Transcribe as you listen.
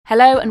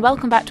Hello and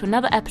welcome back to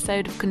another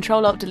episode of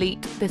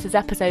Control-Alt-Delete. This is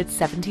episode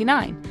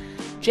 79.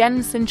 Jen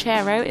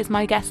Sincero is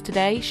my guest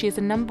today. She is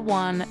a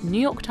 #1 New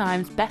York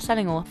Times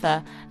bestselling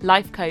author,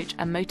 life coach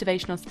and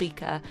motivational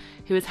speaker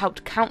who has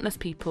helped countless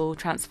people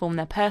transform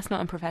their personal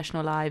and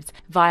professional lives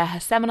via her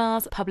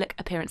seminars, public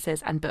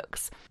appearances and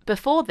books.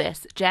 Before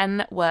this,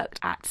 Jen worked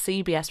at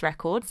CBS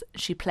Records.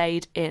 She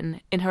played in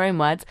her own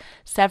words,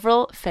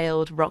 several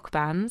failed rock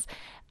bands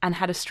and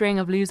had a string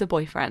of loser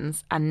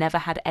boyfriends and never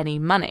had any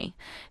money.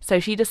 So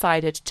she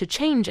decided to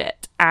change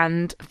it.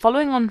 And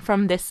following on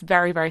from this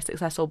very, very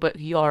successful book,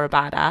 You're a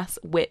Badass,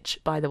 which,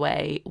 by the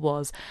way,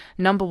 was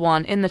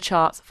 #1 in the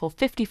charts for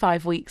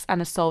 55 weeks and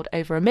has sold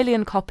over 1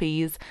 million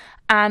copies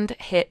and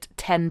hit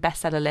 10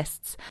 bestseller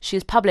lists, she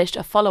has published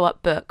a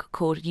follow-up book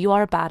called You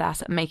Are a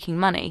Badass at Making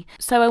Money.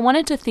 So I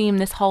wanted to theme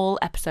this whole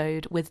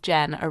episode with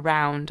Jen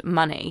around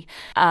money,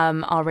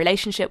 our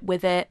relationship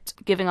with it,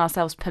 giving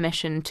ourselves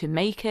permission to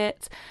make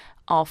it,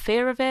 our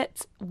fear of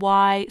it,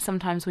 why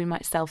sometimes we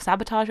might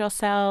self-sabotage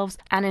ourselves,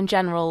 and in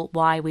general,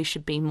 why we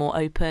should be more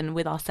open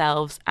with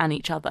ourselves and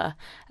each other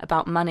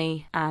about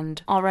money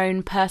and our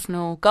own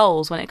personal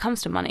goals when it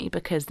comes to money,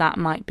 because that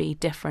might be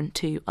different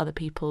to other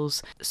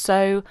people's.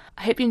 So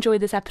I hope you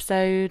enjoyed this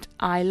episode.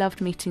 I loved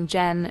meeting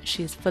Jen.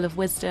 She's full of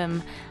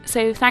wisdom.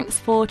 So thanks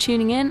for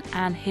tuning in,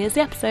 and here's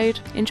the episode.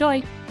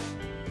 Enjoy.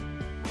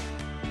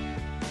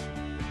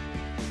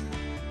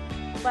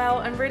 Well,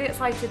 I'm really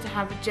excited to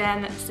have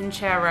Jen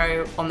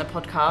Sincero on the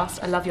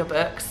podcast. I love your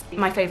books.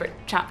 My favourite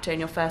chapter in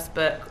your first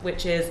book,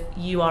 which is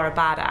You Are a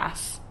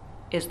Badass,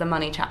 is the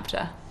money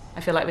chapter.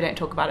 I feel like we don't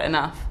talk about it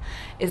enough.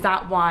 Is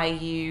that why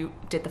you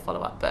did the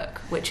follow-up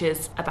book, which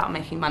is about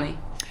making money?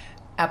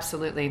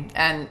 Absolutely.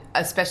 And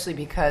especially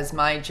because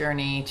my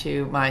journey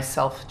to my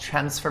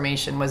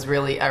self-transformation was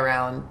really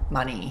around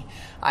money.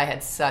 I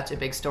had such a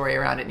big story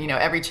around it. You know,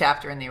 every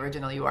chapter in the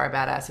original You Are a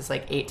Badass is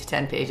like 8 to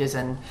 10 pages,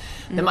 and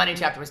the money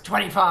chapter was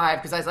 25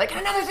 because I was like,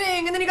 another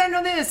thing, and then you gotta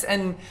know this.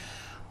 And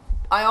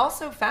I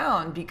also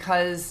found,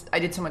 because I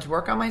did so much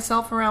work on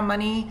myself around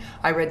money,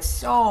 I read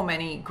so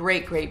many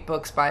great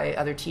books by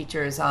other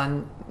teachers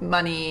on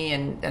money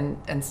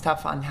and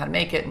stuff on how to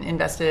make it and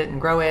invest it and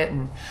grow it.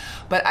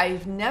 But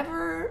I've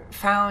never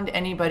found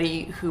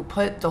anybody who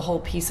put the whole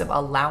piece of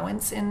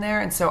allowance in there.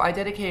 And so I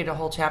dedicated a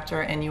whole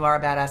chapter in You Are a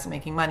Badass at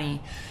Making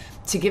Money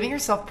to giving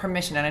yourself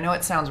permission. And I know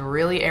it sounds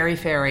really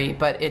airy-fairy,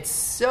 but it's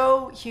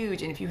so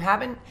huge. And if you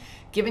haven't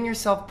given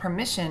yourself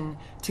permission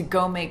to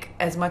go make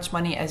as much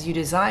money as you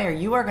desire,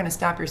 you are going to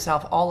stop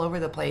yourself all over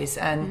the place.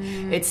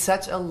 And it's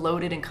such a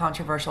loaded and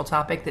controversial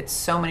topic that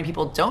so many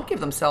people don't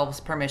give themselves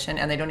permission,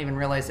 and they don't even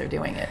realize they're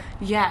doing it.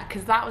 Yeah,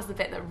 because that was the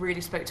bit that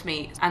really spoke to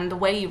me. And the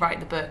way you write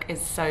the book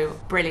is so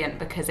brilliant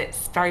because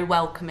it's very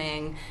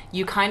welcoming.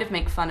 You kind of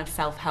make fun of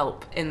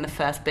self-help in the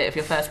first bit of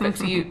your first book.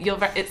 So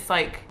it's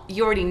like,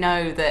 you already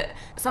know that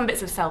some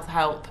bits of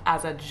self-help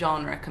as a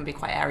genre can be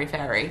quite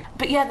airy-fairy.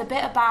 But yeah, the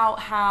bit about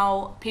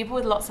how people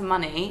with lots of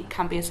money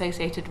can be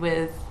associated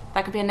with,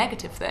 that could be a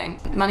negative thing.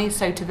 Money is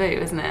so taboo,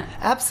 isn't it?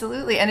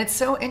 Absolutely. And it's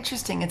so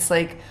interesting. It's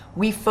like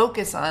we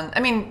focus on, I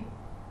mean,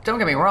 don't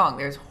get me wrong,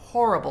 there's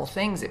horrible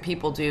things that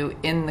people do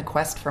in the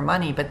quest for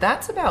money, but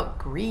that's about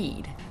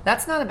greed.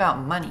 That's not about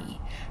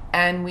money.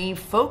 And we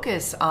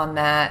focus on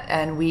that,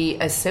 and we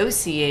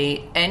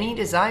associate any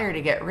desire to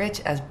get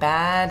rich as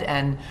bad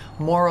and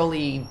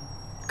morally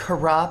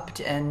corrupt.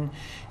 And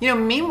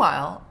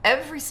meanwhile,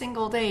 every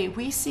single day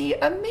we see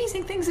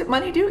amazing things that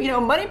money do.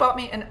 Money bought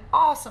me an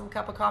awesome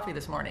cup of coffee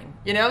this morning,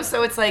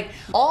 so it's like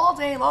all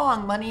day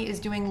long money is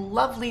doing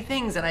lovely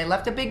things, and I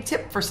left a big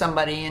tip for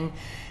somebody, and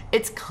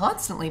it's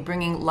constantly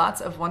bringing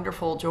lots of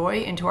wonderful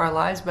joy into our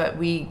lives. But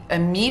we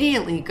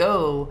immediately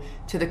go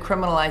to the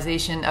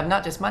criminalization of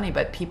not just money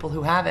but people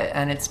who have it.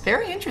 And it's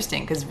very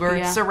interesting because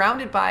we're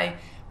surrounded by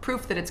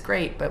proof that it's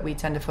great, but we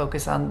tend to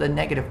focus on the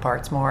negative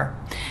parts more.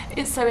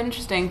 It's so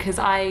interesting because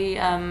I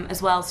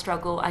as well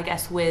struggle, I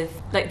guess, with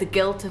like the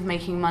guilt of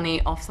making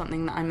money off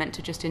something that I'm meant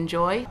to just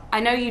enjoy. I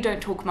know you don't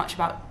talk much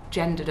about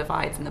gender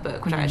divides in the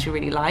book, which I actually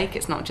really like.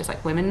 It's not just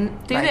like women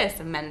do this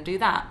and men do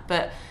that.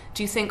 But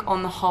do you think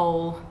on the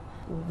whole,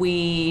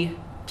 we,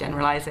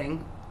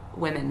 generalizing,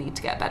 women need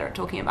to get better at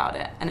talking about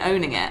it and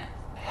owning it?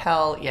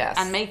 Hell yes.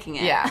 And making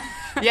it. Yeah.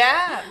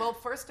 Yeah. Well,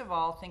 first of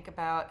all, think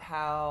about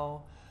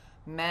how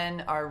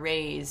men are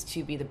raised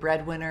to be the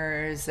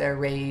breadwinners, they're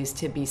raised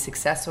to be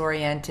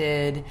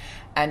success-oriented,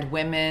 and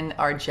women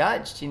are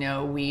judged.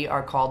 We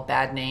are called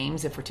bad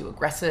names if we're too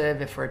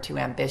aggressive, if we're too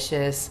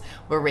ambitious.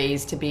 We're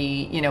raised to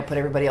be, put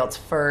everybody else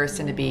first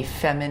and to be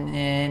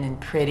feminine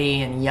and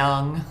pretty and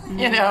young,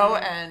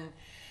 and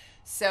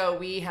so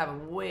we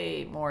have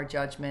way more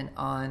judgment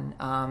on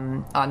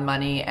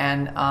money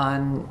and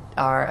on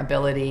our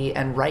ability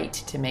and right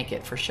to make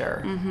it, for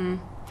sure. Mm-hmm.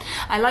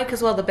 I like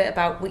as well the bit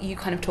about what you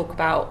kind of talk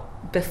about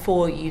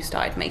before you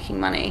started making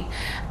money,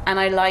 and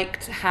I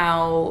liked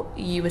how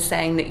you were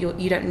saying that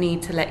you don't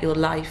need to let your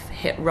life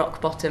hit rock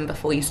bottom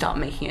before you start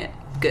making it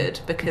good,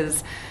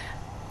 because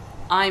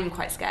I'm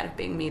quite scared of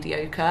being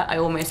mediocre. I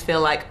almost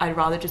feel like I'd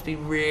rather just be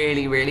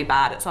really, really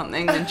bad at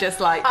something than just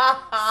like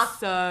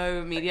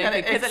so mediocre.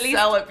 Because at least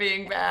at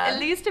being bad. At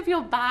least if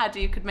you're bad,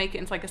 you could make it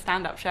into like a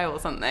stand-up show or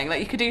something.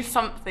 Like you could do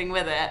something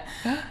with it.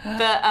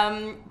 But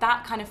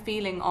that kind of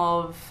feeling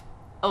of,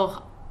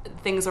 oh,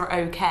 things are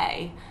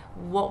okay.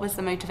 What was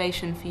the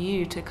motivation for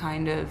you to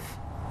kind of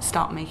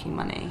start making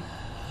money?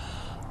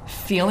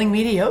 Feeling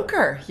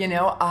mediocre. You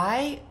know,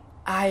 I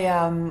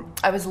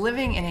was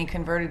living in a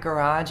converted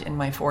garage in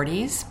my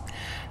 40s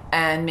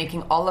and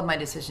making all of my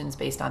decisions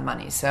based on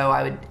money. So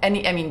I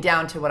would,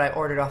 down to what I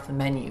ordered off the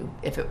menu.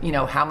 If it,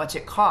 how much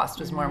it cost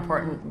was more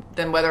important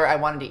than whether I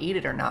wanted to eat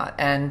it or not.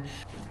 And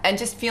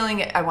just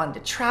feeling I wanted to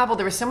travel.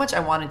 There was so much I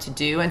wanted to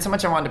do and so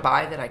much I wanted to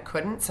buy that I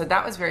couldn't. So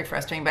that was very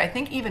frustrating. But I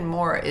think even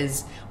more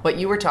is what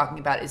you were talking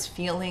about, is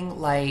feeling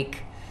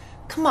like,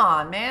 come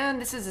on, man,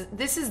 this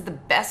is the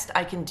best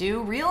I can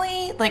do,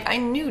 really? Like, I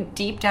knew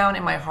deep down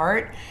in my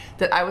heart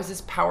that I was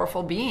this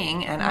powerful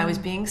being and I was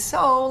being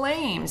so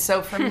lame.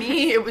 So for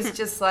me, it was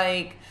just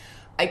like,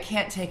 I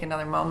can't take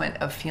another moment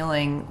of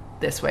feeling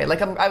this way.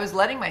 Like I was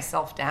letting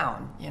myself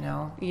down,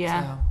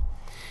 Yeah.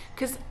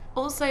 Because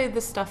also the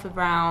stuff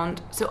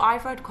around, so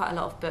I've read quite a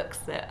lot of books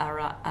that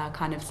are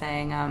kind of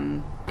saying,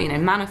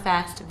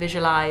 manifest,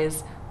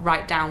 visualize,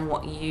 write down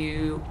what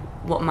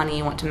money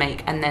you want to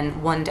make, and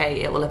then one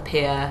day it will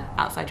appear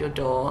outside your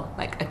door,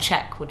 like a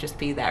check will just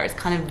be there. It's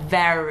kind of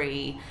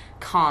very,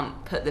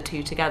 can't put the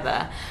two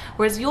together.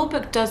 Whereas your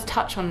book does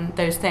touch on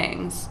those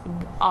things.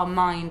 Our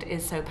mind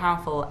is so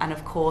powerful, and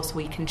of course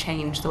we can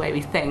change the way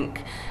we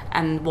think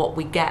and what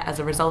we get as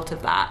a result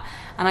of that.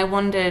 And I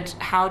wondered,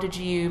 how did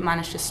you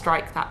manage to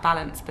strike that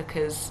balance?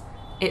 Because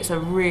it's a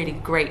really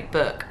great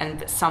book,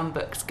 and some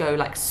books go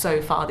like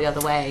so far the other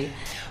way.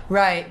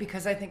 Right,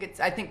 because I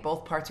think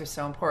both parts are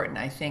so important.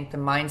 I think the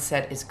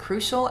mindset is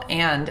crucial,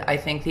 and I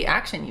think the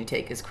action you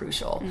take is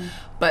crucial.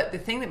 But the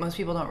thing that most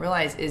people don't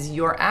realize is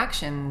your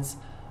actions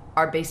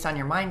are based on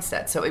your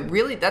mindset. So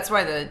that's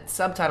why the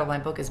subtitle of my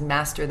book is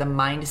Master the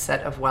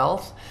Mindset of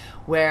Wealth,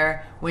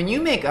 where when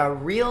you make a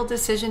real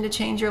decision to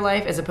change your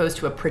life as opposed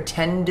to a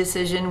pretend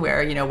decision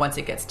where, once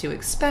it gets too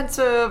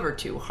expensive or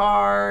too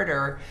hard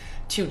or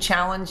too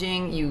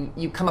challenging,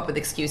 you come up with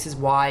excuses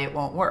why it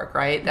won't work,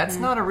 right? That's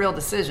not a real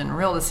decision. A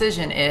real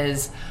decision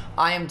is,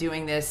 I am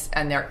doing this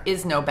and there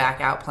is no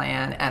back out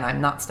plan and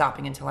I'm not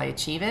stopping until I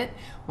achieve it.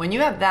 When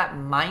you have that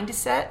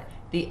mindset,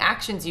 the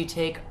actions you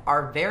take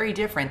are very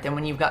different than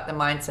when you've got the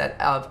mindset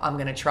of, I'm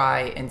going to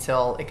try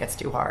until it gets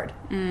too hard.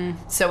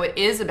 So it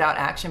is about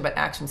action, but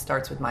action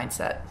starts with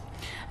mindset.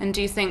 And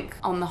do you think,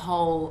 on the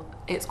whole,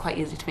 it's quite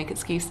easy to make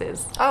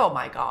excuses? Oh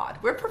my God,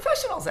 we're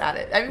professionals at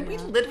it. I mean, we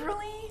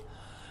literally...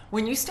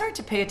 When you start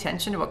to pay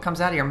attention to what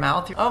comes out of your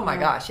mouth, oh my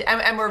gosh.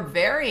 And we're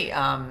very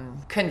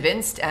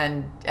convinced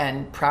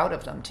and proud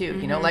of them too.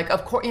 Like,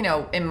 of course,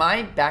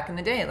 back in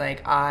the day,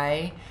 like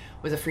I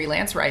was a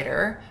freelance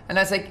writer and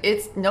I was like,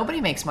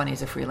 nobody makes money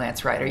as a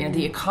freelance writer.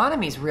 The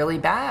economy's really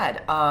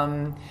bad.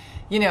 I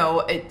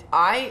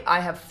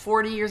have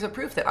 40 years of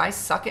proof that I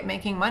suck at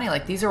making money.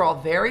 Like, these are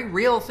all very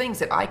real things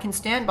that I can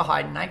stand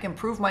behind, and I can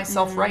prove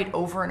myself right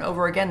over and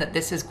over again that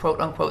this is quote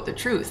unquote the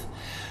truth.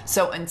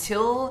 So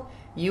until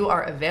you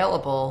are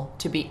available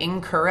to be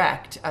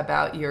incorrect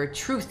about your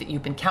truth that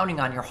you've been counting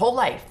on your whole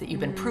life, that you've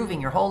been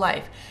proving your whole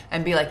life,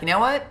 and be like, you know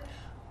what?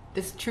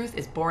 This truth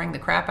is boring the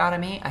crap out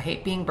of me. I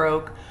hate being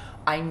broke.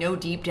 I know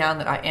deep down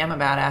that I am a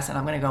badass and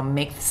I'm going to go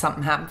make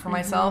something happen for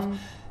myself.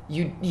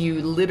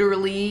 You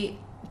literally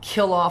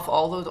kill off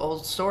all those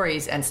old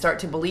stories and start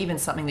to believe in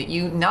something that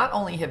you not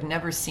only have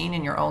never seen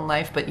in your own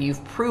life, but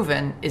you've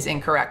proven is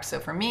incorrect. So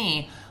for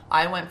me,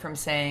 I went from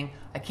saying,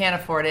 I can't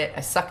afford it, I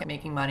suck at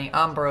making money,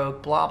 I'm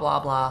broke, blah, blah,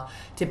 blah,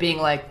 to being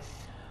like,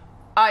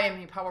 I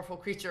am a powerful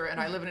creature and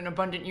I live in an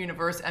abundant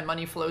universe and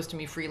money flows to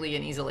me freely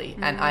and easily.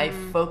 And I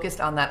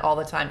focused on that all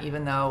the time,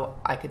 even though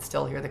I could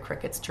still hear the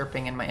crickets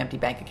chirping in my empty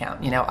bank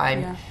account.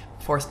 I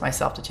forced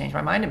myself to change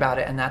my mind about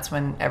it, and that's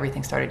when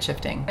everything started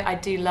shifting. I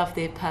do love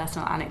the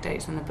personal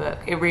anecdotes in the book.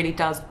 It really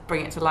does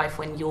bring it to life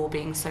when you're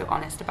being so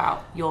honest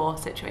about your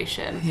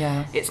situation.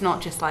 Yeah. It's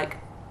not just like,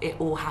 it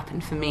all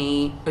happened for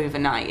me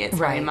overnight. It's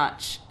very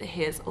much,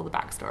 here's all the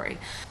backstory.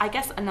 I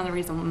guess another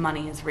reason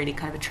money is really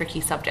kind of a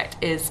tricky subject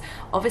is,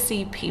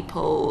 obviously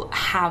people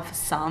have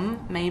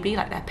some, maybe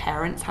like their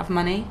parents have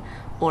money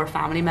or a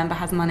family member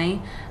has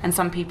money, and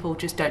some people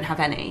just don't have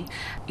any.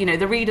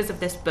 The readers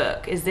of this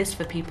book, is this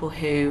for people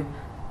who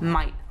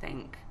might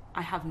think,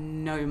 I have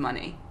no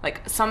money?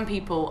 Like, some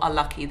people are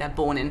lucky, they're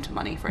born into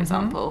money, for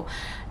example.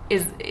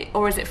 Is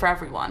it for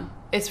everyone?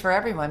 It's for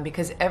everyone,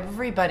 because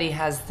everybody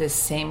has this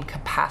same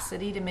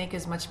capacity to make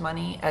as much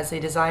money as they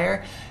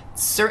desire.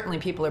 Certainly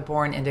people are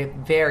born into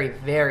very,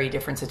 very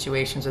different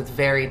situations with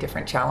very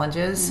different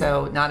challenges.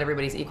 So not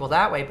everybody's equal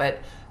that way, but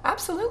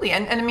absolutely.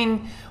 And I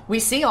mean, we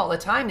see all the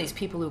time these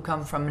people who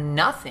come from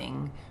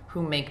nothing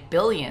who make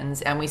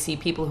billions, and we see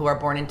people who are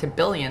born into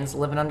billions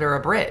living under a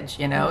bridge,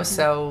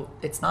 So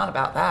it's not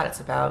about that. It's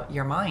about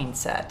your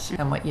mindset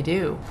and what you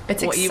do.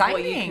 It's exciting.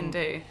 What you can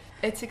do.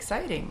 It's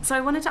exciting. So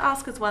I wanted to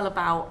ask as well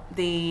about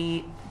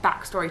the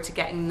backstory to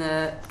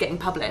getting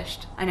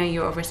published. I know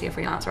you were obviously a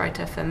freelance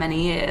writer for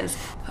many years.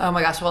 Oh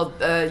my gosh, well,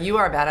 You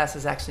Are a Badass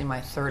is actually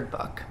my third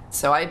book.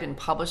 So I had been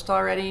published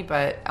already,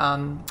 but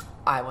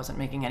I wasn't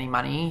making any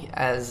money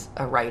as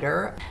a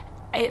writer.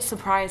 It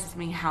surprises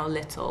me how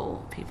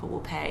little people will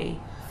pay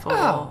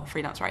for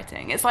freelance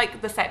writing. It's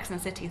like the Sex and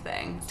the City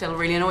thing still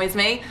really annoys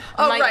me.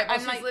 Right. Well,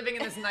 she's living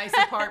in this nice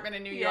apartment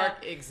in New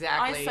York.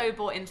 Exactly. I so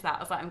bought into that. I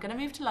was like, I'm going to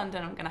move to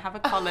London. I'm going to have a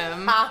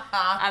column,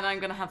 and I'm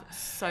going to have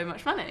so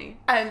much money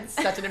and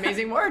such an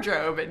amazing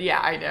wardrobe. And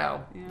I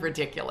know,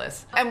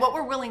 ridiculous. And what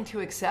we're willing to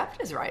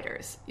accept as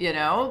writers,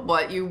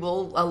 what you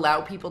will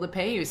allow people to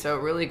pay you. So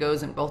it really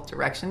goes in both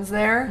directions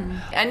there.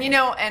 And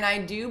and I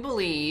do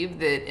believe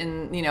that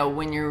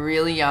when you're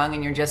really young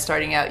and you're just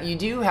starting out, you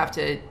do have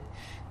to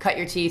cut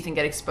your teeth and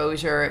get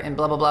exposure and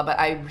blah, blah, blah. But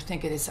I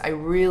think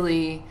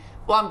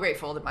I'm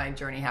grateful that my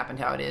journey happened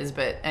how it is,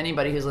 but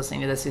anybody who's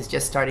listening to this who's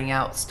just starting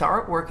out,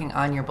 start working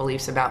on your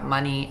beliefs about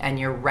money and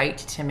your right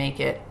to make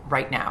it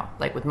right now.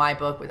 Like with my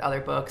book, with other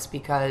books,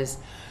 because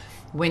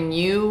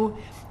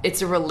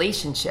it's a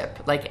relationship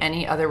like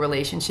any other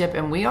relationship,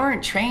 and we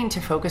aren't trained to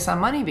focus on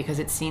money because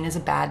it's seen as a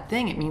bad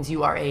thing. It means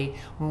you are a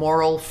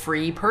moral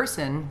free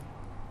person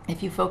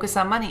if you focus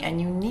on money,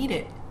 and you need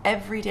it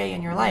every day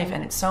in your life,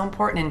 and it's so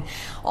important. And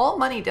all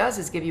money does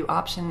is give you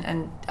options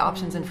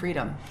and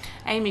freedom.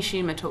 Amy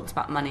Schumer talks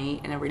about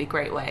money in a really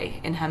great way.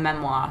 In her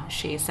memoir,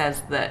 she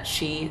says that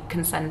she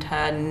can send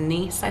her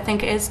niece, I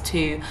think it is,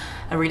 to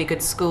a really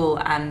good school,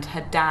 and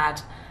her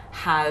dad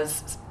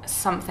has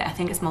something, I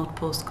think it's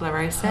multiple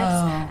sclerosis,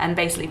 and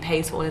basically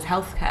pays for all his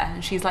healthcare.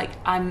 And she's like,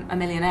 I'm a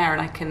millionaire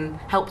and I can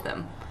help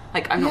them.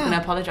 Like, I'm not going to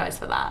apologize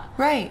for that.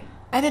 Right.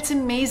 And it's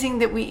amazing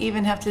that we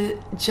even have to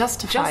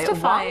justify it.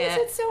 Why is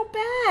it so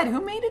bad?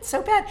 Who made it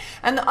so bad?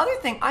 And the other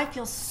thing I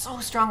feel so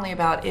strongly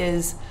about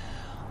is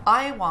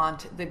I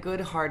want the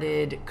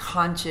good-hearted,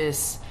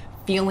 conscious,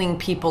 feeling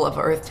people of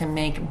Earth to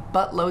make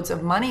buttloads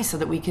of money so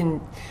that we can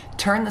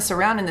turn this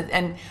around.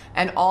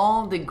 And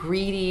all the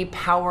greedy,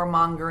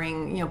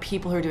 power-mongering,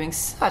 people who are doing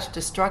such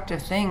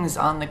destructive things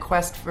on the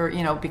quest for,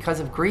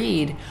 because of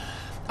greed,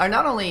 are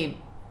not only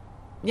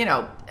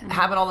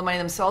having all the money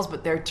themselves,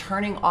 but they're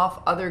turning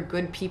off other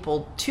good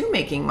people to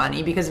making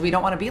money because we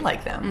don't want to be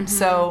like them.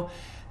 So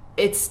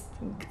it's,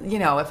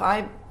 if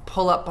I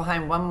pull up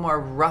behind one more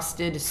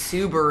rusted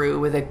Subaru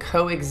with a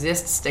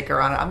coexist sticker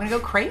on it, I'm going to go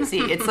crazy.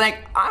 It's like,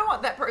 I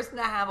want that person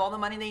to have all the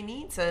money they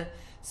need to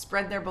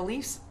spread their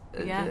beliefs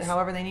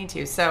however they need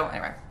to. So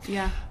anyway.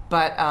 Yeah.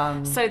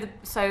 But,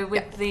 so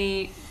with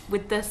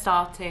the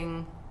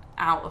starting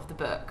out of the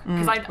book,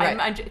 because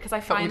I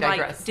find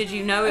like, did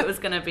you know it was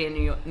going to be a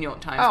New York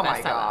Times bestseller?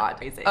 My god!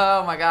 Crazy.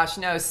 Oh my gosh,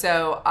 no.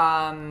 So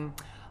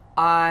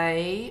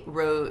I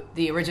wrote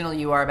the original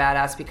You Are a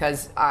Badass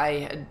because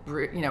I had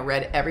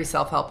read every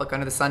self-help book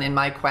under the sun in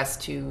my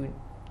quest to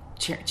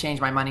change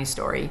my money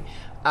story.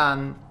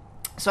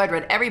 So I'd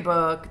read every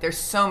book. There's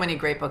so many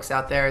great books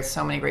out there,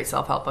 so many great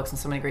self-help books, and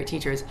so many great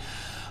teachers.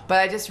 But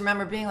I just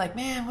remember being like,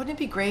 man, wouldn't it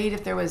be great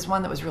if there was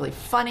one that was really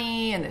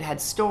funny and that had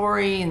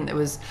story and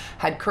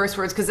had curse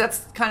words? Because that's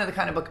kind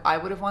of book I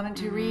would have wanted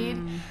to read.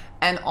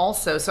 And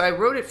also, so I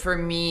wrote it for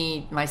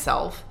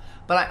myself,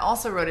 but I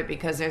also wrote it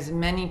because there's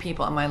many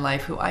people in my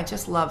life who I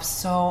just love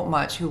so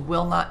much who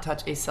will not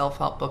touch a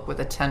self-help book with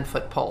a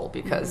 10-foot pole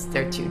because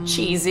they're too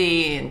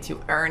cheesy and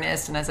too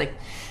earnest. And I was like,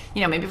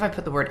 maybe if I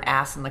put the word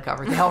ass in the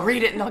cover, they'll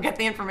read it and they'll get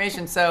the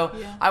information. So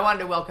I wanted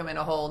to welcome in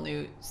a whole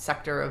new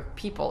sector of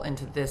people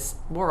into this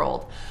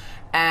world.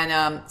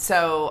 And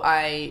so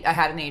I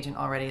had an agent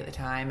already at the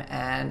time,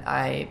 and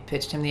I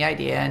pitched him the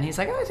idea, and he's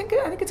like, I think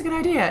it's a good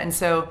idea. And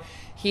so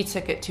he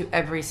took it to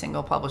every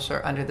single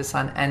publisher under the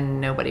sun,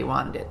 and nobody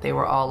wanted it. They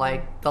were all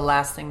like, the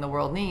last thing the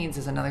world needs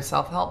is another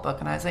self-help book.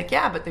 And I was like,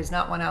 yeah, but there's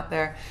not one out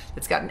there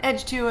that's got an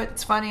edge to it.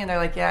 It's funny. And they're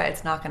like, yeah,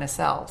 it's not going to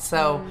sell.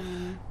 So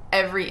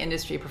every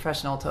industry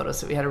professional told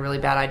us that we had a really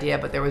bad idea,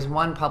 but there was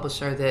one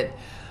publisher that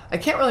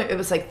it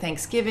was like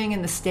Thanksgiving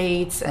in the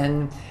States,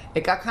 and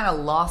it got kind of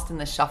lost in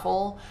the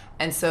shuffle.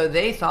 And so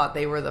they thought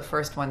they were the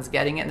first ones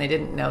getting it, and they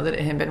didn't know that it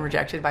had been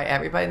rejected by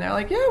everybody. And they're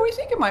like, yeah, we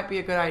think it might be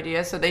a good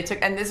idea. So they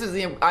took, and this was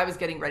I was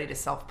getting ready to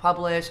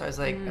self-publish. I was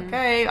like,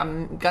 okay,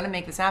 I'm going to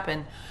make this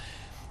happen.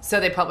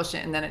 So they published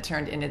it, and then it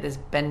turned into this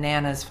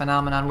bananas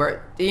phenomenon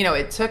where,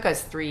 it took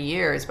us 3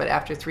 years, but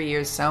after 3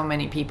 years, so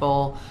many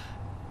people,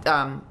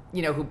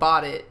 who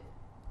bought it,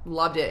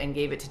 loved it and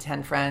gave it to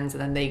 10 friends,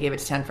 and then they gave it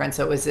to 10 friends.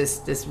 So it was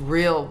this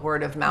real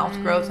word of mouth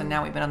growth. And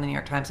now we've been on the New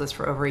York Times list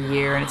for over a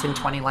year, and it's in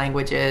 20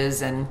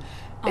 languages. And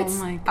it's,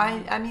 oh my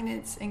God. I mean,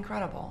 it's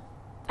incredible.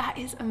 That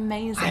is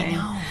amazing. I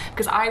know.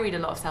 Because I read a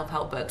lot of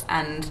self-help books,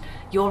 and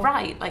you're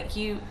right. Like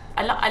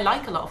I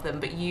like a lot of them,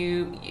 but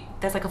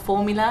there's like a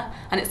formula,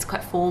 and it's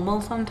quite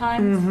formal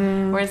sometimes.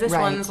 Whereas this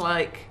one's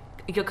like,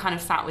 you're kind of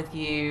sat with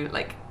you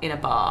like in a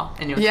bar,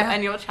 and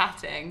you're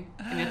chatting,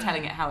 and you're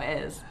telling it how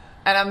it is.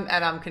 And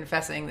I'm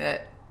confessing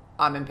that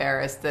I'm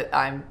embarrassed that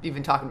I'm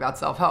even talking about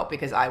self-help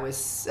because I was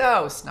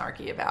so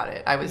snarky about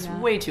it. I was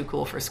way too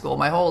cool for school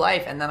my whole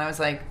life. And then I was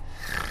like,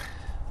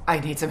 I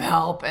need some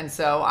help. And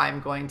so I'm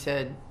going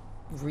to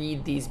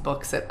read these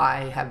books that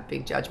I have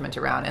big judgment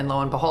around. And lo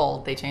and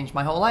behold, they changed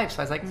my whole life. So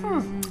I was like,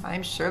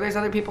 I'm sure there's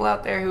other people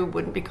out there who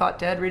wouldn't be caught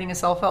dead reading a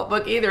self-help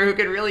book either, who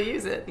could really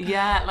use it.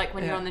 Yeah, like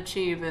when you're on the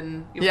tube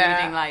and you're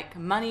reading like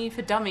Money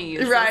for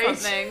Dummies or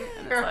something.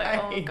 And it's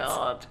like, oh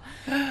God.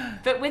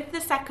 But with the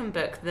second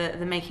book,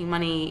 the Making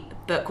Money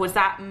book, was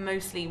that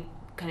mostly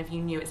kind of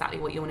you knew exactly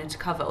what you wanted to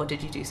cover, or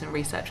did you do some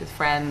research with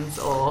friends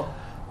or?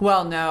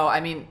 Well, no,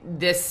 I mean,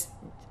 this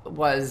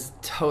was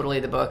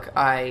totally the book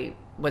I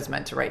was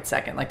meant to write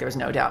second. Like there was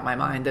no doubt in my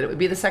mind that it would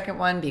be the second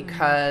one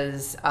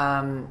because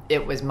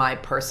it was my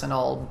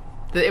personal,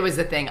 it was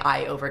the thing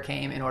I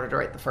overcame in order to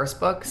write the first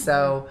book.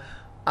 So,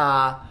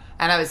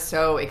 and I was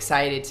so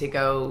excited to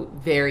go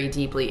very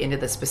deeply into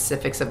the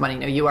specifics of money. You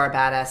know, You Are a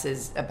Badass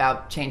is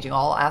about changing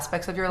all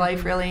aspects of your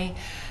life, really.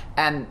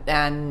 And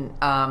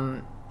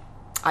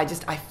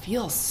I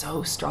feel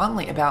so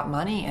strongly about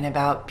money and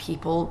about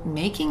people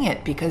making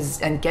it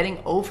and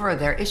getting over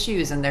their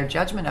issues and their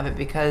judgment of it,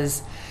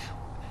 because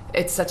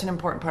it's such an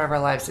important part of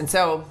our lives. And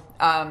so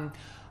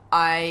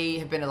I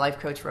have been a life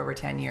coach for over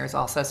 10 years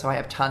also, so I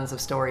have tons of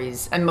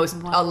stories. And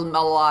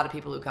a lot of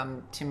people who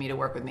come to me to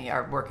work with me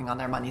are working on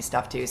their money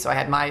stuff too. So I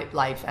had my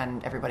life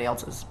and everybody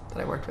else's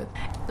that I worked with.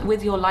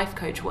 With your life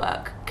coach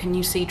work, can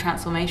you see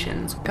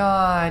transformations?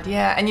 God,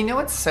 yeah. And you know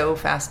what's so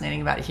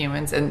fascinating about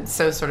humans and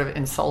so sort of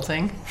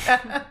insulting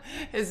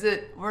is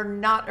that we're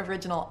not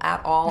original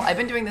at all. I've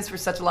been doing this for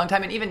such a long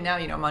time. And even now,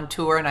 you know, I'm on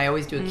tour and I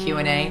always do a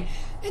Q&A.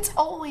 It's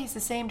always the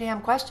same damn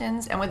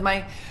questions. And with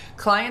my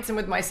clients and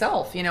with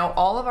myself, you know,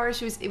 all of our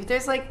issues,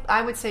 there's like,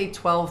 I would say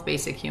 12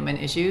 basic human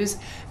issues,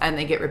 and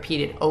they get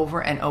repeated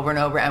over and over and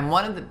over. And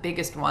one of the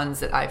biggest ones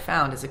that I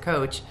found as a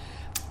coach,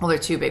 well, there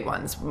are two big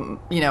ones.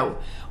 You know,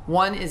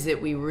 one is that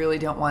we really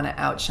don't want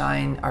to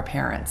outshine our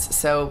parents.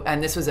 So,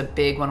 and this was a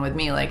big one with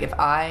me. Like if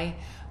I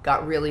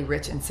got really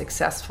rich and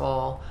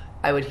successful,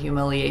 I would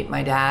humiliate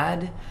my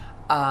dad.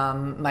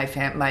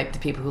 The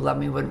people who love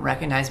me wouldn't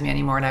recognize me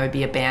anymore, and I would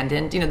be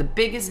abandoned. You know, the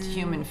biggest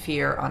human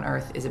fear on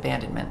earth is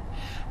abandonment.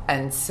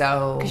 And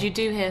so, because you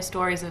do hear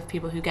stories of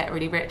people who get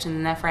really rich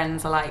and their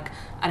friends are like,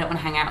 I don't want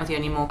to hang out with you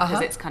anymore because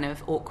it's kind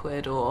of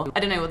awkward, or I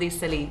don't know, all these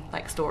silly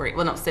like stories.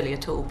 Well, not silly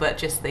at all, but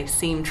just they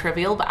seem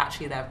trivial, but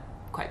actually they're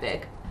quite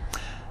big.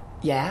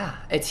 Yeah,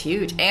 it's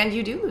huge. And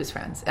you do lose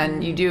friends.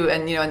 And you do,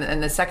 and you know,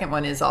 and the second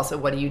one is also,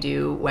 what do you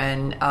do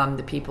when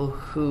the people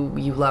who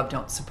you love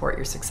don't support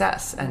your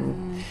success?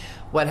 And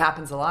what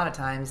happens a lot of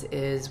times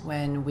is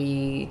when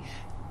we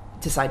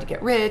decide to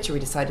get rich, or we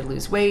decide to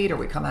lose weight, or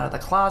we come out of the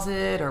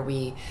closet, or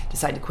we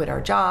decide to quit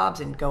our jobs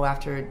and go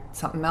after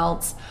something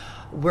else,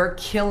 we're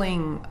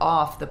killing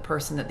off the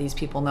person that these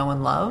people know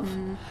and love.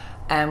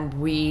 And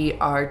we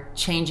are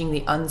changing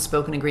the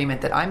unspoken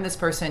agreement that I'm this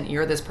person,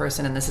 you're this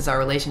person, and this is our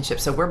relationship.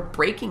 So we're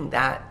breaking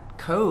that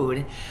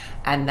code.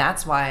 And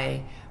that's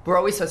why we're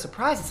always so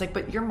surprised. It's like,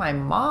 but you're my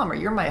mom, or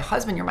you're my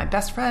husband, you're my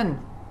best friend.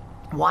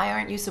 Why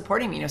aren't you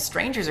supporting me? You know,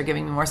 strangers are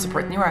giving me more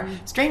support than you are.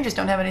 Strangers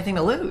don't have anything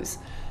to lose.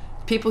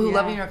 People who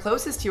love you and are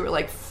closest to you are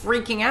like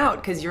freaking out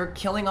because you're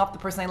killing off the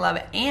person they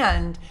love.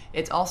 And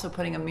it's also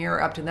putting a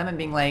mirror up to them and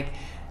being like,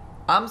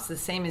 I'm the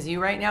same as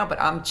you right now, but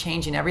I'm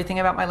changing everything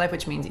about my life,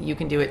 which means you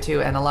can do it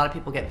too. And a lot of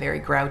people get very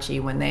grouchy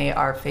when they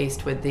are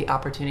faced with the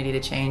opportunity to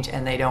change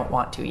and they don't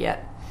want to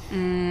yet.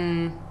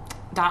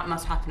 That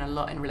must happen a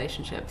lot in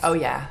relationships. Oh,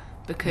 yeah.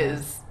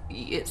 Because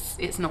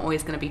it's not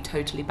always going to be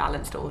totally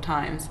balanced at all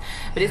times.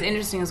 But it's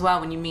interesting as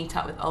well when you meet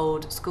up with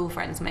old school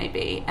friends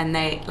maybe, and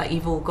they, like,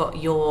 you've all got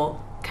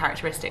your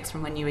characteristics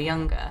from when you were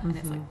younger. And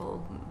it's like,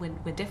 well,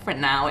 we're different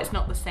now. It's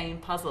not the same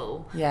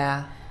puzzle.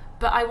 Yeah.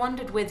 But I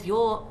wondered, with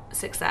your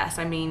success,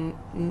 I mean,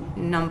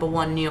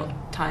 #1 New York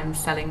Times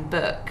selling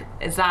book,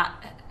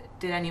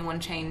 did anyone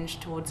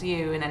change towards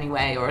you in any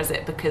way, or is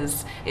it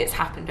because it's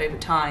happened over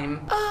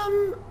time?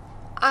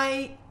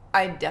 I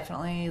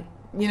definitely,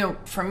 you know,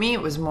 for me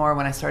it was more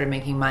when I started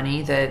making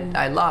money that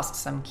I lost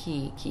some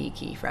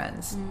key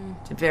friends.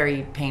 It's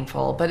very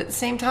painful, but at the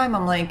same time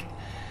I'm like,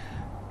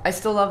 I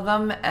still love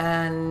them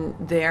and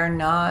they're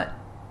not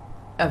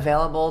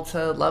available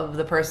to love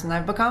the person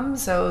I've become,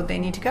 so they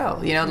need to go.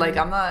 You know, like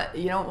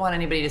you don't want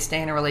anybody to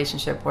stay in a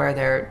relationship where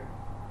they're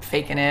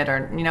faking it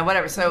or, you know,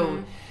 whatever.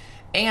 So,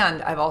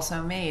 and I've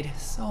also made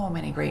so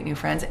many great new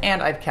friends,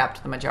 and I've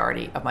kept the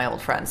majority of my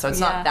old friends. So it's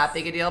not that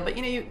big a deal, but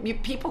you know, you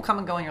people come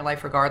and go in your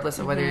life regardless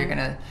of whether you're going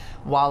to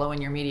wallow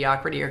in your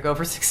mediocrity or go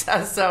for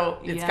success. So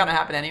it's going to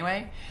happen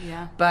anyway.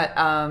 Yeah.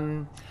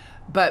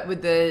 But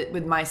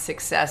with my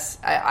success,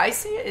 I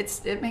see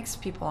it makes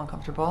people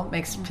uncomfortable. It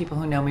makes people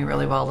who know me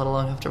really well a little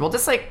uncomfortable.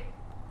 Just like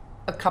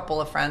a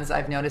couple of friends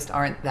I've noticed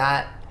aren't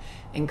that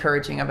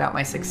encouraging about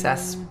my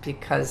success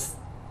because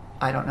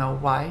I don't know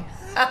why.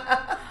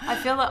 I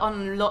feel that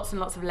on lots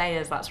and lots of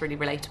layers that's really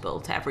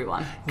relatable to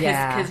everyone.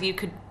 Because you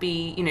could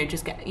be, you know,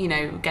 just get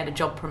a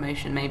job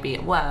promotion maybe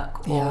at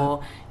work,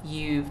 or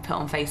you've put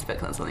on Facebook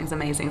that something's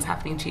amazing is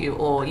happening to you,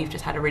 or you've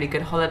just had a really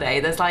good holiday.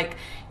 There's like,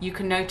 you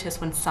can notice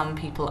when some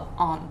people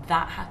aren't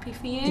that happy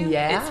for you.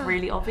 Yeah. It's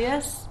really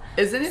obvious.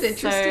 Isn't it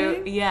interesting?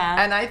 So,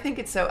 yeah. And I think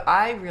it's so,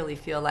 I really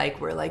feel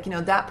like we're like,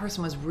 that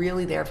person was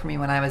really there for me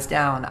when I was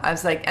down. I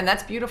was like, and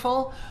that's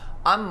beautiful.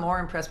 I'm more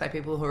impressed by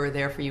people who are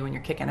there for you when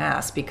you're kicking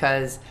ass,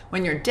 because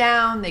when you're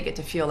down, they get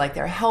to feel like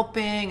they're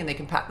helping and they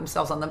can pat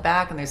themselves on the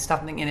back and there's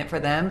something in it for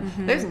them.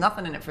 Mm-hmm. There's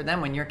nothing in it for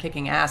them when you're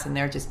kicking ass and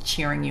they're just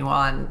cheering you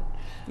on.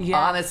 Yes.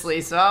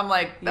 Honestly. So I'm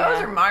like, those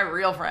are my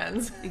real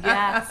friends.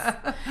 Yes.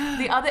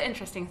 The other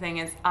interesting thing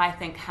is, I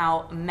think,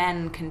 how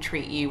men can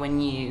treat you when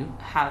you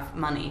have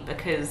money,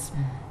 because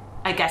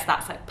I guess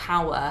that's like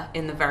power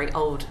in the very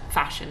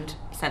old-fashioned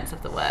sense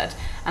of the word.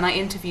 And I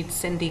interviewed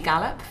Cindy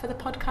Gallop for the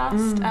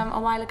podcast a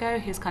while ago,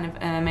 who's kind of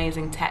an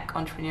amazing tech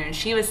entrepreneur, and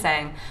she was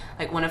saying,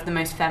 like, one of the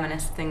most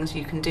feminist things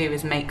you can do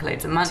is make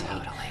loads of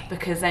money,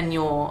 because then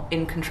you're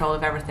in control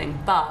of everything.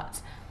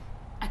 But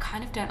I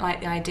kind of don't like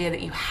the idea that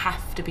you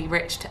have to be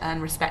rich to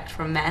earn respect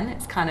from men.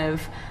 It's kind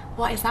of,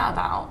 what is that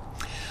about?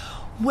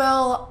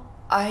 Well,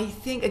 I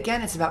think,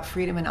 again, it's about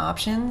freedom and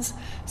options.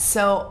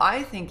 So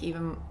I think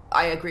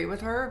I agree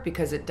with her,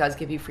 because it does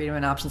give you freedom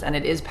and options, and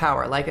it is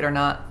power. Like it or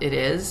not, it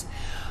is.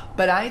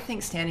 But I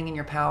think standing in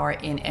your power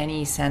in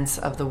any sense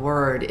of the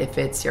word, if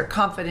it's your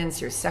confidence,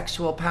 your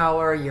sexual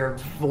power, your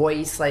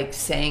voice, like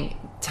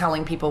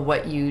telling people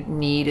what you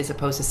need as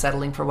opposed to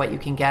settling for what you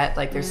can get.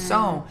 Like there's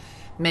so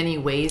many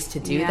ways to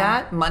do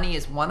that. Money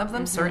is one of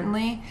them,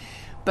 certainly.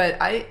 But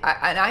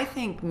I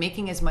think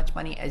making as much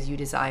money as you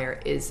desire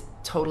is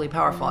totally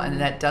powerful, and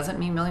that doesn't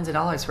mean millions of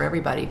dollars for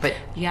everybody. But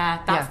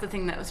that's the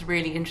thing that was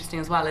really interesting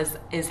as well,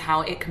 is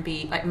how it can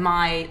be like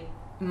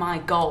my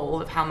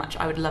goal of how much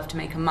I would love to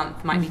make a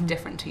month might be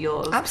different to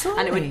yours. Absolutely.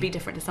 And it would be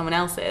different to someone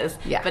else's.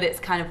 Yeah. But it's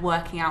kind of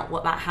working out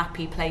what that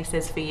happy place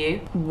is for you.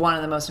 One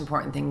of the most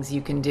important things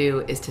you can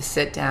do is to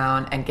sit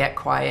down and get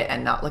quiet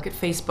and not look at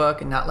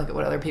Facebook and not look at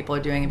what other people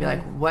are doing and be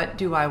like, what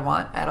do I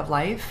want out of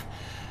life?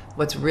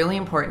 What's really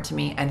important to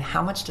me, and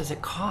how much does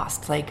it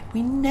cost? Like,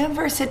 we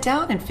never sit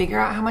down and figure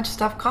out how much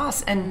stuff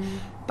costs. And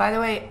by the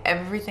way,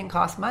 everything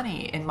costs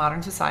money in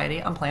modern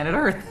society on planet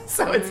Earth.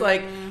 So it's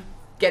like,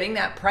 getting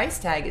that price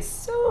tag is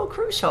so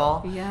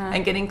crucial. Yeah.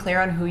 And getting clear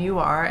on who you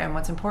are and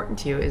what's important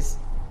to you is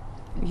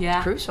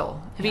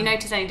crucial. Have you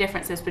noticed any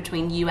differences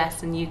between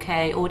US and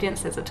UK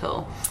audiences at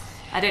all?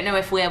 I don't know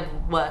if we're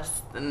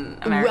worse than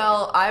America.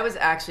 Well, I was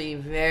actually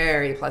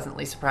very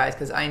pleasantly surprised,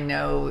 because I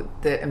know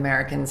that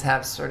Americans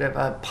have sort of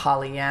a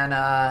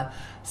Pollyanna,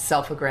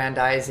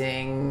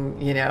 self-aggrandizing,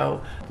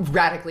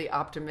 radically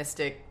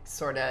optimistic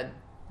sort of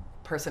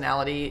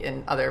personality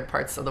in other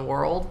parts of the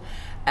world.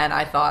 And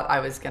I thought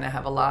I was going to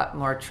have a lot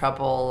more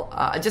trouble,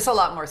 just a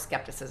lot more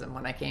skepticism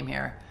when I came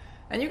here.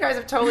 And you guys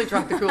have totally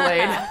drunk the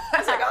Kool-Aid. I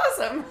was like,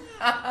 awesome.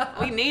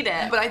 We need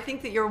it. But I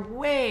think that you're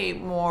way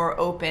more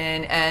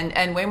open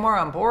and way more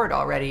on board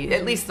already.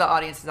 At least the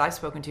audiences I've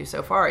spoken to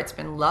so far, it's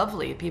been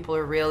lovely. People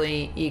are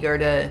really eager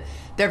they're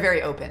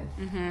very open.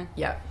 Mm-hmm.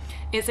 Yeah.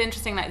 It's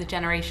interesting, like the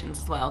generations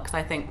as well, because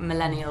I think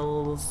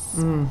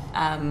millennials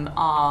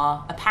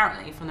are,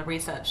 apparently from the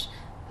research,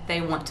 they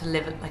want to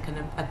live like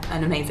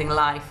an amazing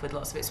life with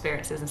lots of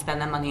experiences and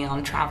spend their money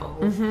on travel.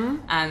 Mm-hmm.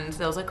 And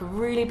there was like a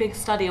really big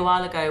study a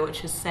while ago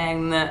which was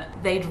saying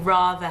that they'd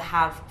rather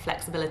have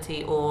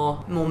flexibility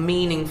or more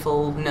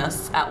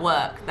meaningfulness at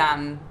work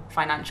than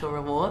financial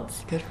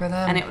rewards. Good for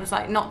them. And it was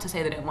like, not to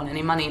say they don't want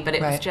any money, but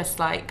it was just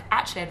like,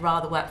 actually I'd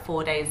rather work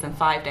 4 days than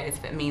 5 days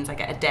if it means I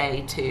get a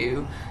day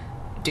to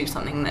do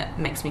something that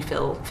makes me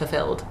feel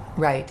fulfilled.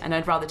 Right. And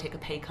I'd rather take a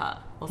pay cut.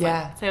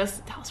 Yeah. So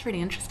that was really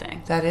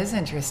interesting. That is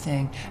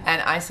interesting.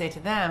 And I say to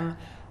them,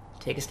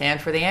 take a stand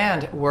for the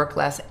and, work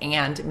less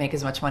and make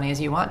as much money as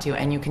you want to.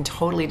 And you can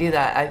totally do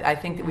that. I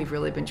think that we've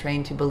really been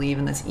trained to believe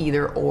in this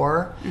either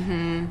or.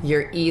 Mm-hmm.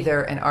 You're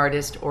either an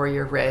artist or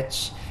you're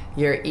rich.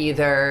 You're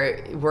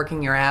either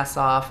working your ass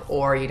off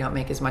or you don't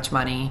make as much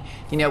money.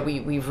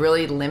 We've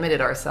really limited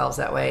ourselves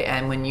that way.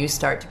 And when you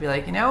start to be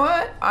like, you know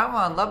what? I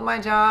want to love my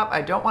job.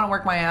 I don't want to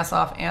work my ass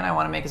off, and I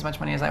want to make as much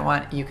money as I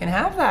want. You can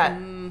have that.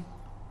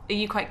 Are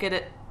you quite good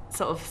at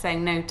sort of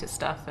saying no to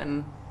stuff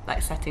and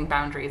like setting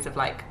boundaries of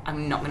like,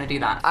 I'm not going to do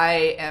that?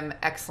 I am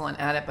excellent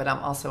at it, but I'm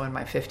also in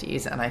my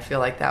 50s, and I feel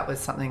like that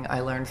was something I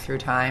learned through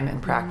time and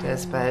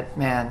practice. But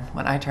man,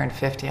 when I turned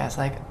 50, I was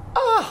like,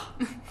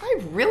 I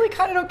really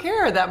kind of don't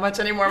care that much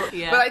anymore.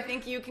 Yeah. But I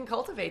think you can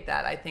cultivate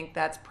that. I think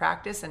that's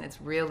practice, and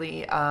it's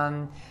really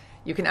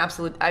you can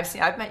absolutely.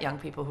 I've met young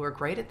people who are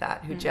great at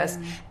that, who just.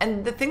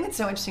 And the thing that's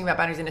so interesting about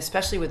boundaries, and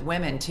especially with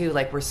women too,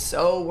 like we're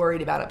so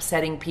worried about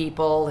upsetting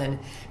people and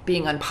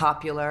being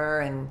unpopular,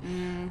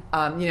 and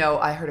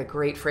I heard a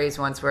great phrase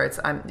once where it's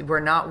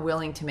we're not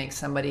willing to make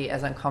somebody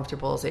as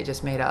uncomfortable as they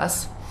just made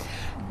us.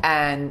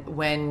 And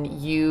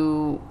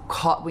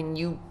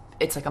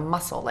it's like a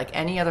muscle, like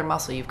any other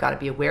muscle. You've got to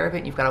be aware of it,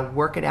 and you've got to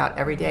work it out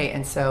every day.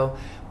 And so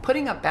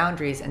putting up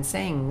boundaries and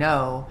saying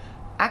no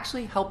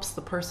actually helps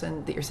the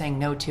person that you're saying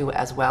no to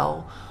as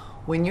well.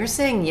 When you're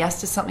saying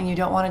yes to something you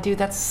don't want to do,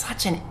 that's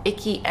such an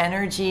icky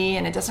energy,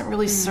 and it doesn't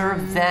really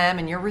serve them,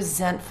 and you're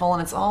resentful,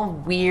 and it's all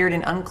weird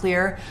and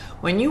unclear.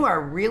 When you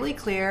are really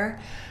clear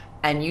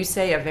and you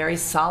say a very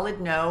solid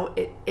no,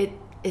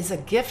 is a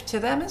gift to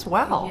them as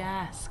well.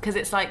 Yes, because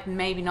it's like,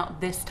 maybe not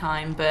this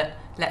time, but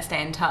let's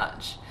stay in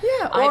touch.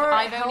 Yeah, or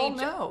I've hell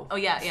only no. Oh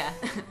yeah.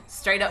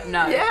 Straight up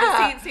no.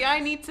 Yeah. But see, I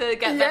need to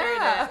get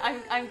better at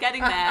it. I'm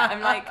getting there.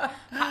 I'm like,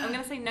 I'm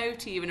going to say no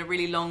to you in a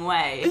really long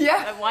way.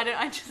 Yeah. Why don't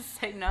I just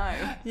say no?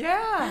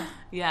 Yeah.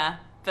 Yeah.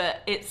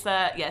 But it's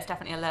it's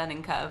definitely a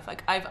learning curve.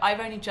 Like I've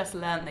only just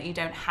learned that you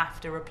don't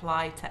have to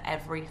reply to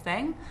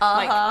everything.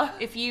 Like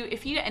if you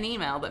get an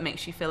email that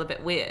makes you feel a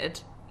bit weird,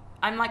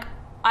 I'm like,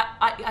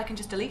 I can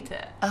just delete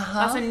it.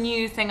 That's a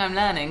new thing I'm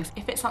learning.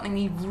 If it's something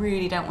you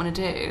really don't want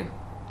to do,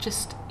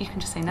 you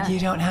can just say no. You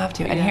don't have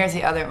to. And here's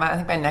the other, I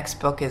think my next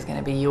book is going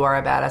to be You Are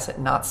a Badass at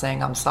Not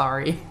Saying I'm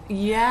Sorry.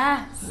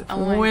 Yes.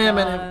 Oh my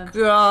Women God. have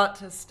got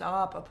to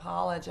stop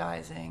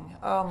apologizing.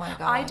 Oh my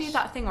gosh. I do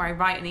that thing where I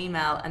write an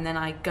email and then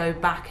I go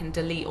back and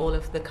delete all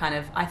of the kind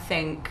of, I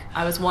think,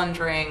 I was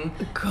wondering,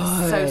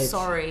 so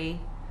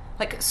sorry.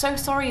 Like, so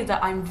sorry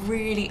that I'm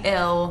really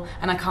ill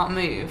and I can't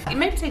move. You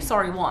maybe say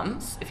sorry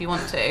once if you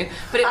want to,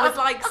 but it was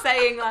like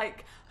saying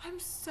like,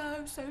 I'm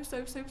so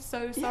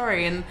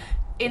sorry. And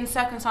in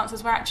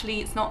circumstances where actually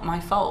it's not my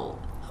fault.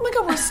 Oh my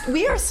God,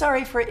 we are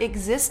sorry for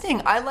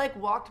existing. I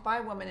walked by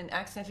a woman and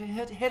accidentally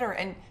hit her,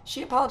 and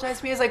she apologized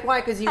to me. I was like,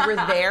 why? Because you were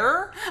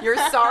there? You're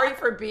sorry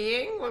for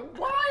being?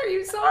 Why are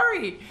you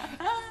sorry?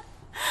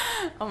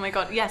 Oh my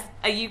God, yes.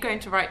 Are you going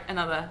to write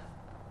another,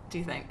 do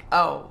you think?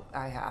 Oh,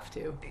 I have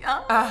to.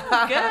 Oh,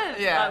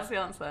 good. Yeah. That's the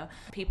answer.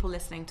 People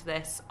listening to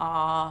this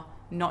are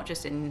not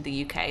just in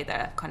the UK,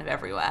 they're kind of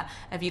everywhere.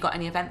 Have you got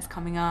any events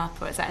coming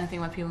up, or is there anything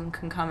where people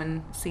can come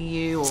and see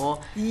you?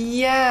 Or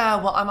Yeah,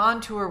 well, I'm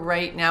on tour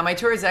right now. My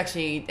tour is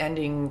actually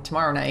ending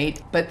tomorrow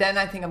night, but then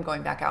I think I'm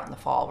going back out in the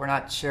fall. We're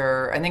not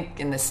sure. I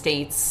think in the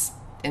States,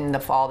 in the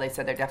fall, they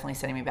said they're definitely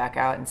sending me back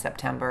out in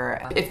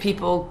September. If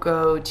people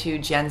go to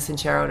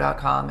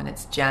jensincero.com, and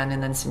it's Jen,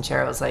 and then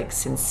Sincero is like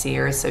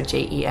sincere, so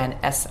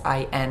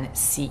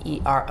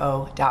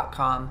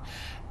JENSINCERO.com.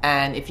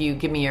 And if you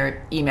give me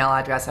your email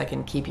address, I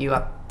can keep you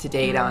up to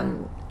date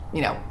on,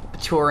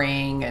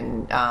 touring,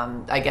 and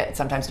I get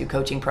sometimes do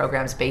coaching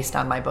programs based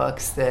on my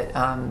books that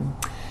are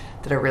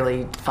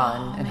really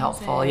fun and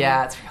helpful.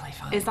 Yeah, it's really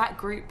fun. is that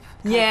group?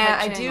 Yeah,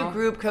 I do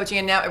group coaching,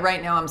 and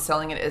right now I'm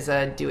selling it as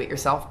a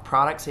do-it-yourself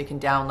product, so you can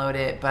download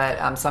it.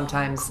 But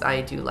sometimes I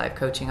do live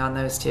coaching on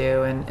those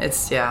too, and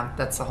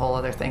that's a whole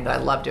other thing that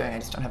I love doing. I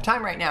just don't have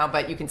time right now.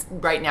 But you can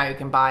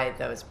buy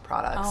those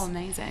products. Oh,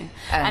 amazing!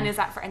 And is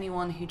that for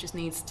anyone who just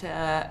needs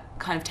to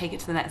kind of take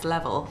it to the next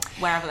level,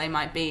 wherever they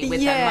might be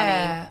with their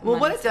money? Well,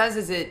 what it does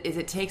is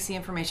it takes the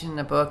information in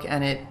the book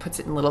and it puts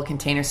it in little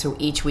containers, so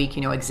each week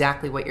you know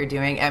exactly what you're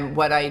doing. And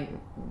what I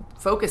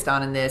focused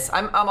on in this,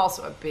 I'm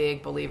also a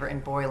big believer in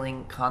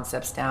boiling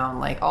concepts down.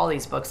 Like all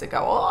these books that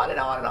go on and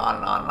on and on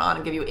and on and on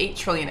and give you 8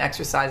 trillion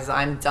exercises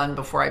I'm done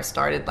before I've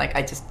started. Like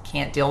I just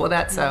can't deal with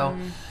that. So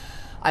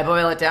I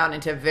boil it down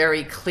into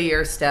very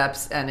clear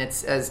steps, and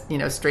it's as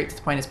straight to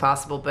the point as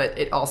possible. But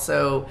it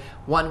also,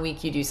 one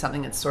week you do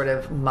something that's sort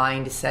of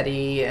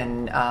mindset-y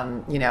and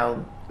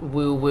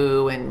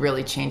woo-woo and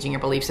really changing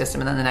your belief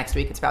system, and then the next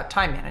week it's about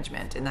time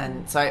management. And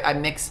then so I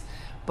mix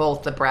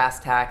both the brass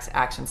tacks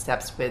action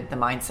steps with the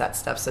mindset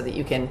stuff, so that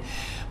you can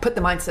put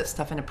the mindset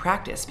stuff into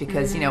practice.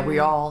 Because we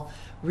all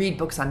read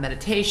books on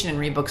meditation and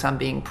read books on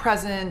being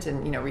present,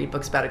 and read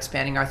books about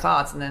expanding our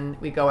thoughts, and then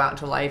we go out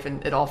into life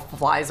and it all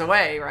flies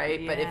away,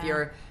 right? But if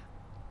you're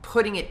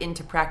putting it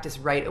into practice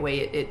right away,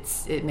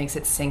 it makes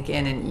it sink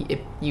in, and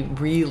you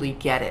really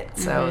get it.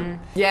 So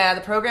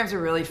the programs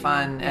are really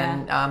fun,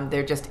 and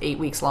they're just 8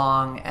 weeks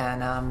long,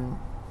 and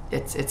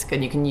it's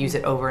good. You can use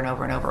it over and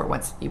over and over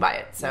once you buy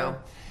it. So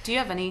do you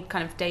have any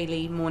kind of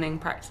daily morning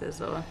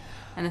practices or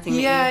anything?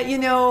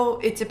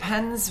 It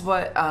depends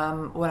what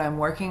I'm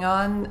working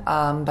on.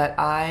 But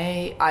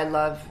I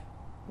love,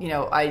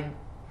 I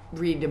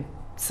read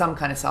some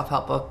kind of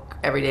self-help book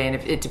every day, and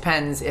it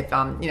depends if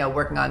I'm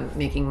working on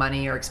making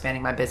money or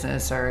expanding my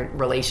business or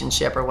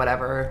relationship or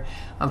whatever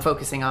I'm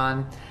focusing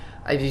on.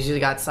 I've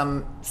usually got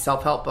some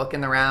self-help book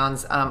in the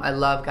rounds. I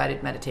love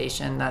guided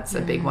meditation. That's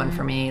a big one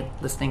for me,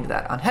 listening to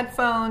that on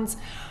headphones.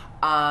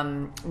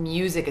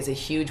 Music is a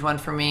huge one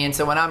for me, and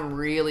so when I'm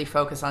really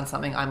focused on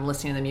something, I'm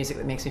listening to the music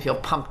that makes me feel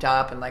pumped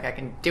up and like I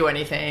can do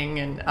anything,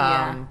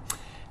 and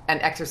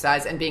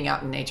exercise and being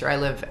out in nature. I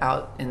live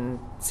out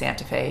in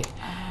Santa Fe,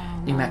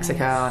 New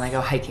Mexico, and I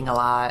go hiking a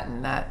lot,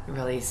 and that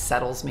really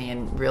settles me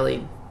and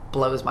really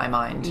blows my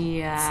mind.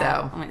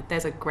 So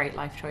there's a great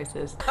life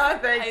choices.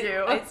 Thank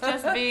you. It's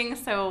just being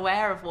so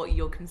aware of what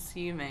you're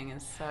consuming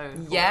is so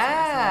important,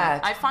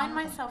 I find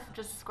myself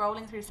just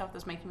scrolling through stuff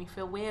that's making me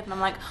feel weird, and I'm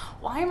like,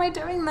 why am I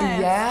doing this?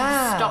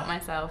 Stop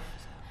myself.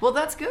 Well,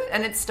 that's good.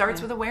 And it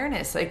starts with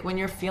awareness. Like when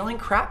you're feeling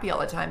crappy all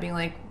the time, being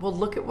like, well,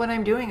 look at what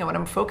I'm doing and what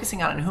I'm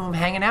focusing on and who I'm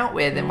hanging out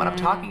with and what I'm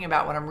talking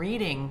about, what I'm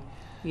reading.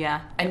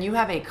 Yeah. And you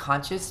have a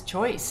conscious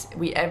choice.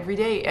 Every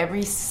day,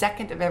 every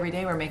second of every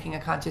day, we're making a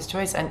conscious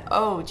choice. And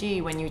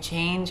when you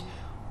change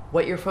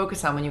what you're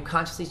focused on, when you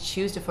consciously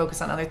choose to focus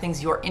on other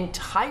things, your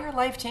entire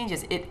life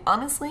changes. It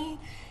honestly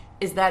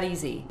is that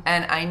easy.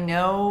 And I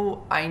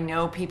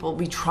know people,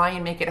 we try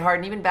and make it hard.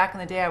 And even back in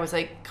the day, I was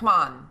like, come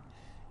on,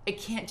 it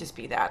can't just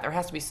be that. There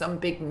has to be some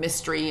big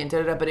mystery and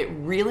da-da-da. But it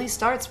really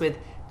starts with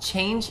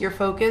change your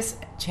focus,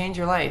 change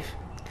your life.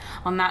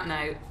 On that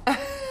note,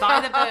 buy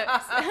the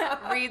books,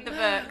 read the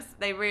books.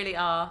 They really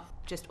are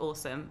just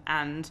awesome.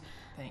 And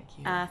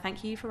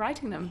thank you for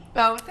writing them.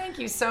 Oh, thank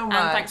you so much.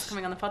 And thanks for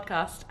coming on the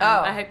podcast.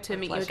 I hope to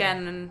meet you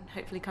again and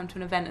hopefully come to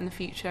an event in the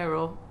future,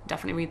 or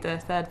definitely read the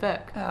third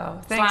book. Oh,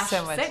 thanks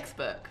so much. /6th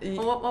book.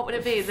 Or what would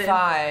it be? The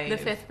 5. The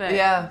 5th book.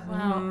 Yeah.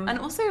 Wow. Mm-hmm. And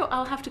also,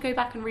 I'll have to go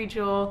back and read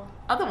your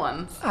other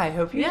ones. I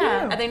hope you do.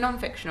 Are they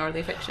non-fiction or are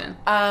they fiction?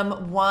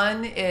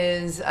 One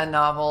is a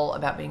novel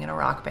about being in a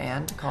rock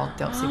band called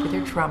Don't Sleep with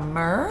Your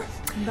Drummer.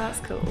 That's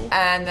cool.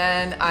 And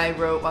then I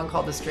wrote one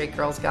called The Straight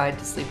Girl's Guide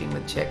to Sleeping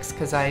with Chicks,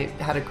 because I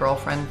had a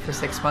girlfriend for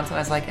 6 months and I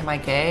was like, am I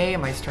gay?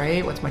 Am I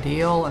straight? What's my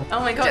deal? And oh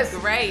my God,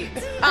 great.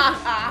 For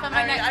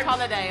my next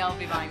holiday, I'll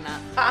be buying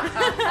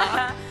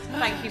that.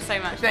 Thank you so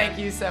much. Thank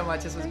you so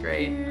much. This was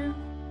great.